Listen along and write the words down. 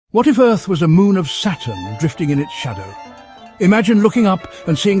What if Earth was a moon of Saturn drifting in its shadow? Imagine looking up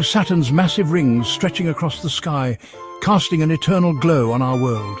and seeing Saturn's massive rings stretching across the sky, casting an eternal glow on our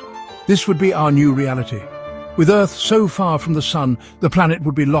world. This would be our new reality. With Earth so far from the Sun, the planet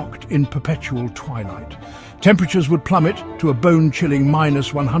would be locked in perpetual twilight. Temperatures would plummet to a bone-chilling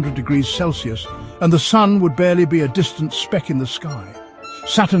 -100 degrees Celsius, and the Sun would barely be a distant speck in the sky.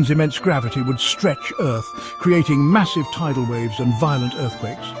 Saturn's immense gravity would stretch Earth, creating massive tidal waves and violent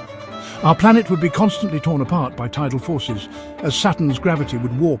earthquakes. Our planet would be constantly torn apart by tidal forces, as Saturn's gravity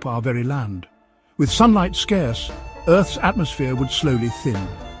would warp our very land. With sunlight scarce, Earth's atmosphere would slowly thin.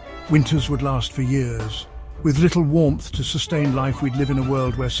 Winters would last for years. With little warmth to sustain life, we'd live in a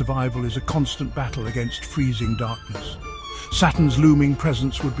world where survival is a constant battle against freezing darkness. Saturn's looming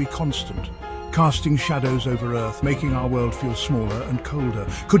presence would be constant, casting shadows over Earth, making our world feel smaller and colder.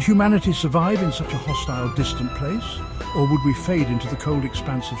 Could humanity survive in such a hostile, distant place? Or would we fade into the cold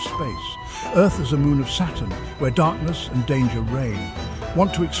expanse of space? Earth is a moon of Saturn, where darkness and danger reign.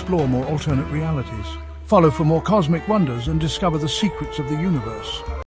 Want to explore more alternate realities? Follow for more cosmic wonders and discover the secrets of the universe.